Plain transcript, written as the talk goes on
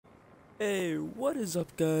Hey, what is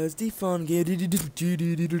up, guys? Defun game.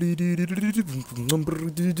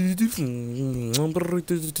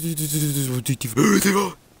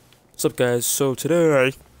 What's up, guys? So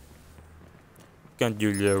today, gonna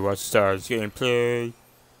do the Watch Stars gameplay,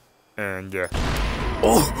 and yeah.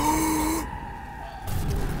 Oh.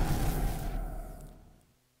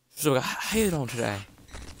 So, how you doing today?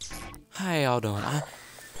 How y'all doing?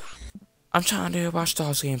 I'm trying to do a Watch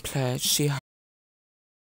Stars gameplay. See how.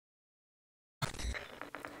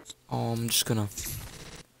 I'm just gonna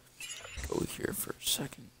go here for a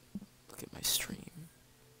second. Look at my stream.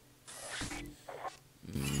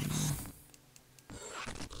 Yes.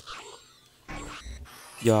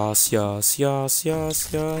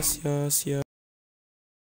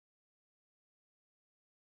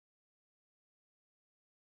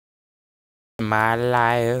 My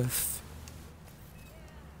life.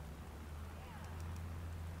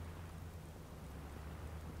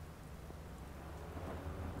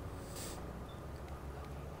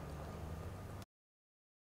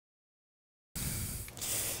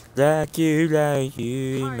 Like you,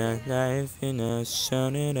 my life in a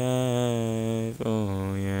sunny life.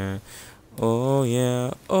 Oh yeah, oh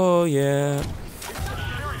yeah, oh yeah.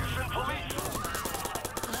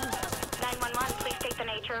 911, please state the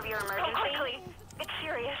nature of your emergency. Quickly, it's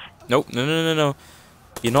serious. Nope, no.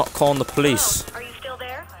 You're not calling the police. Hello? Are you still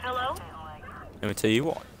there? Hello? Let me tell you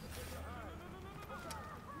what.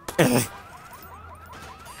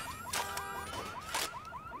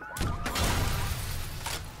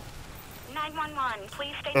 911,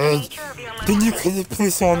 please state the nature of your emergency. Can you call the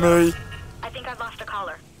police on me? I think I've lost a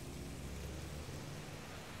caller.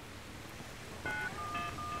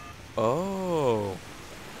 Oh.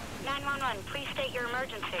 911, please state your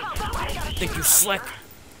emergency. I think you slick.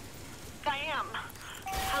 I am.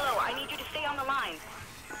 Hello, I need you to stay on the line.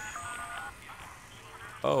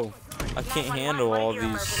 Oh, I can't handle all these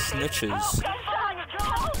snitches.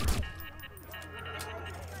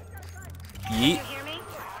 Can you Yeet. hear me?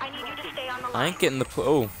 I need you to stay on the line. I ain't getting the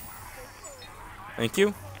oh. Thank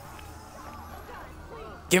you.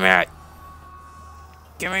 Give me it.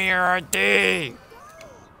 Give me your ID.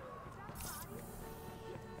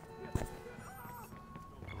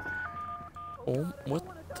 Oh, what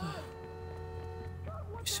the?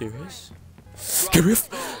 You serious? Give me your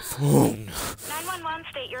phone. 911,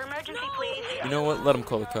 state your emergency, please. You know what? Let him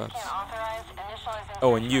call the cops.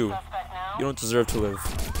 Oh, and you. You don't deserve to live.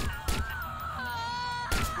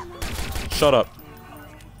 Shut up.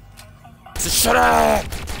 So shut up!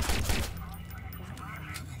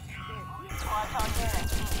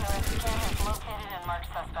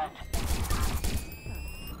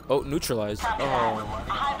 Oh, neutralized. Oh.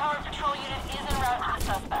 High-powered patrol unit is en route to the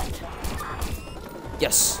suspect.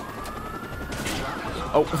 Yes.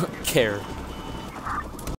 Oh, care.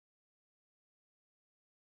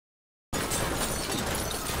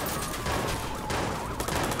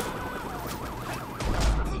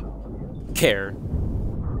 Care.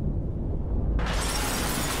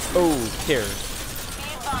 Oh, care. Be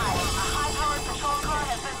advised, a high-powered patrol car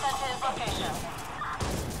has been sent to his location.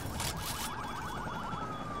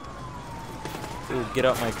 Oh, get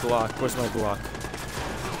out my Glock. Where's my Glock?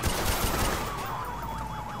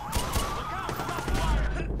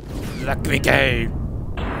 Let me go.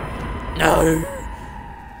 No.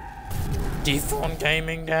 Defun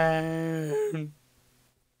Gaming down.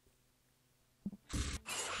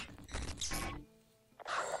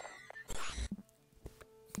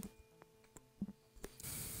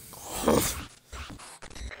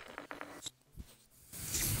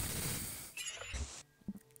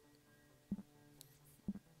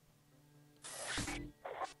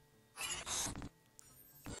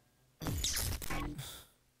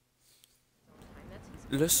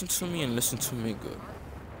 Listen to me and listen to me good.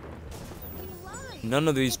 None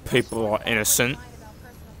of these people are innocent.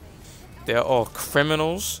 They're all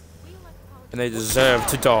criminals, and they deserve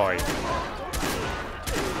to die.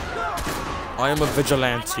 I am a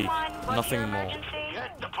vigilante, 911, what's nothing your more. emergency?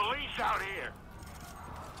 Get the police out here!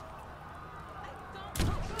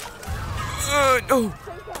 No!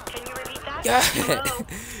 Can you repeat that? Yeah! Hello?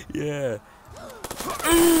 Yeah.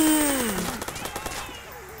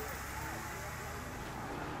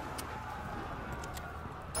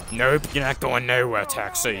 Nope, you're not going nowhere,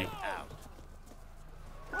 taxi.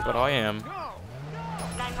 But I am.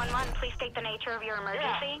 911, please state the nature of your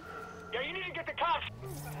emergency. Yeah, you need to get the cops!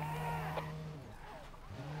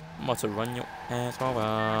 I'm about to run your ass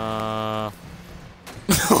over.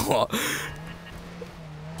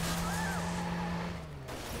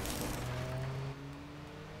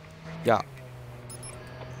 Yeah.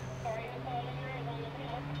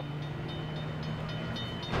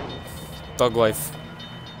 Dog life.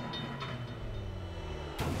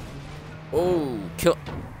 Oh, kill.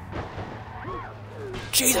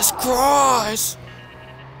 Jesus Christ!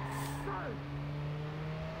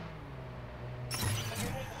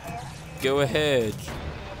 Go ahead.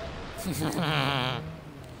 I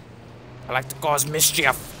like to cause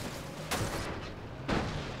mischief.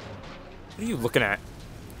 What are you looking at?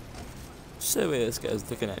 Just the way this guy's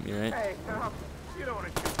looking at me, right? Hey, Tom, you don't want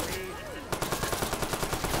to shoot me.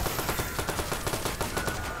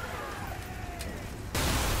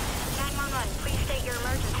 911, please state your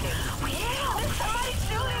emergency. Wow, somebody's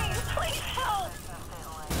shooting! Please help!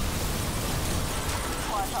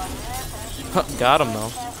 Huh, got him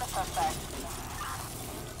though.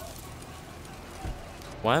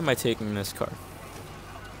 Why am I taking this car?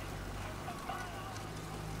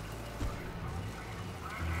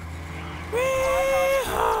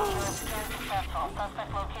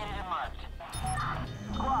 Suspect located and marked.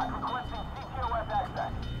 Squad, requesting CTOS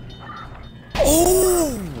access.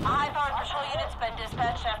 Oh! High-powered patrol unit's been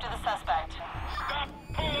dispatched after the suspect. Stop!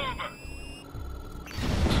 Pull over!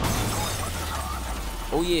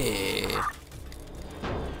 Oh yeah!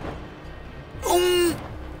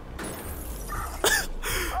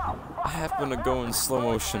 I happen to go in slow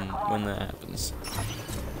motion when that happens.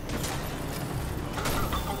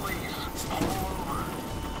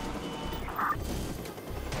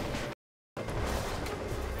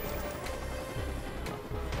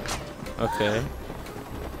 Okay.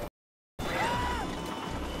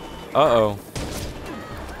 Uh-oh.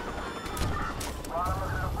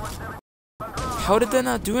 How did that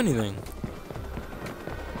not do anything?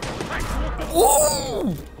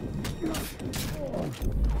 Whoa!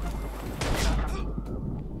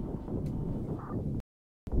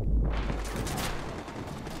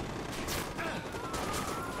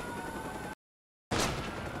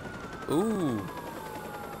 Ooh.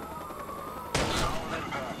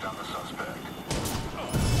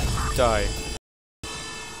 Die.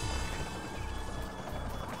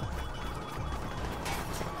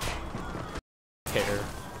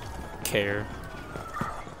 Care.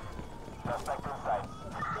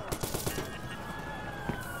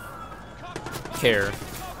 Care.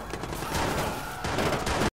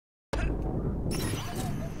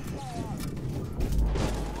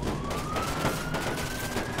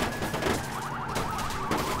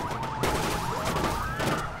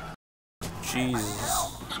 Jesus.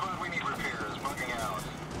 Squad, we need repairs. Moving out.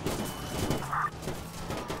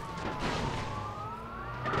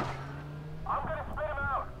 I'm gonna spit him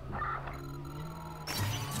out.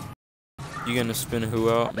 You gonna spin who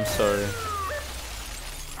out? I'm sorry.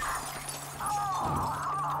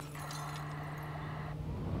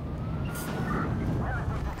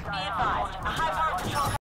 Be advised, a high-powered patrol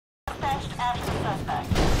has been dispatched after the suspect.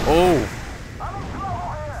 Oh!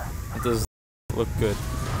 It does look good.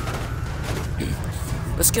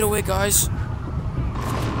 Let's get away, guys.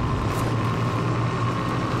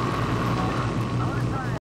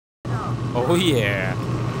 Oh yeah.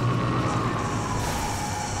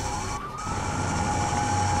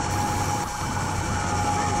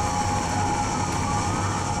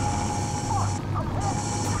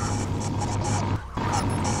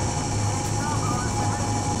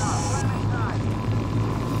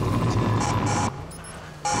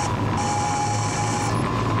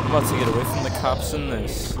 I'm about to get away from the cops in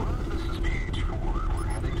this.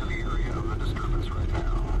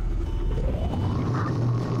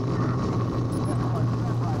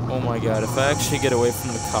 Oh my god, if I actually get away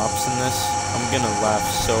from the cops in this, I'm gonna laugh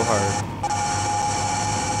so hard.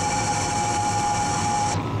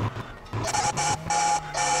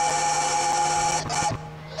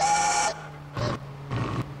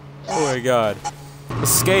 Oh my god.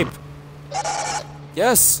 Escape!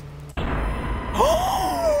 Yes!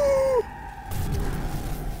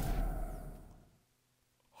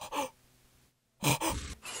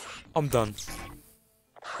 I'm done.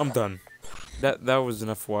 I'm done. That was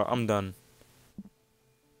enough war. I'm done.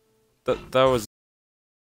 That was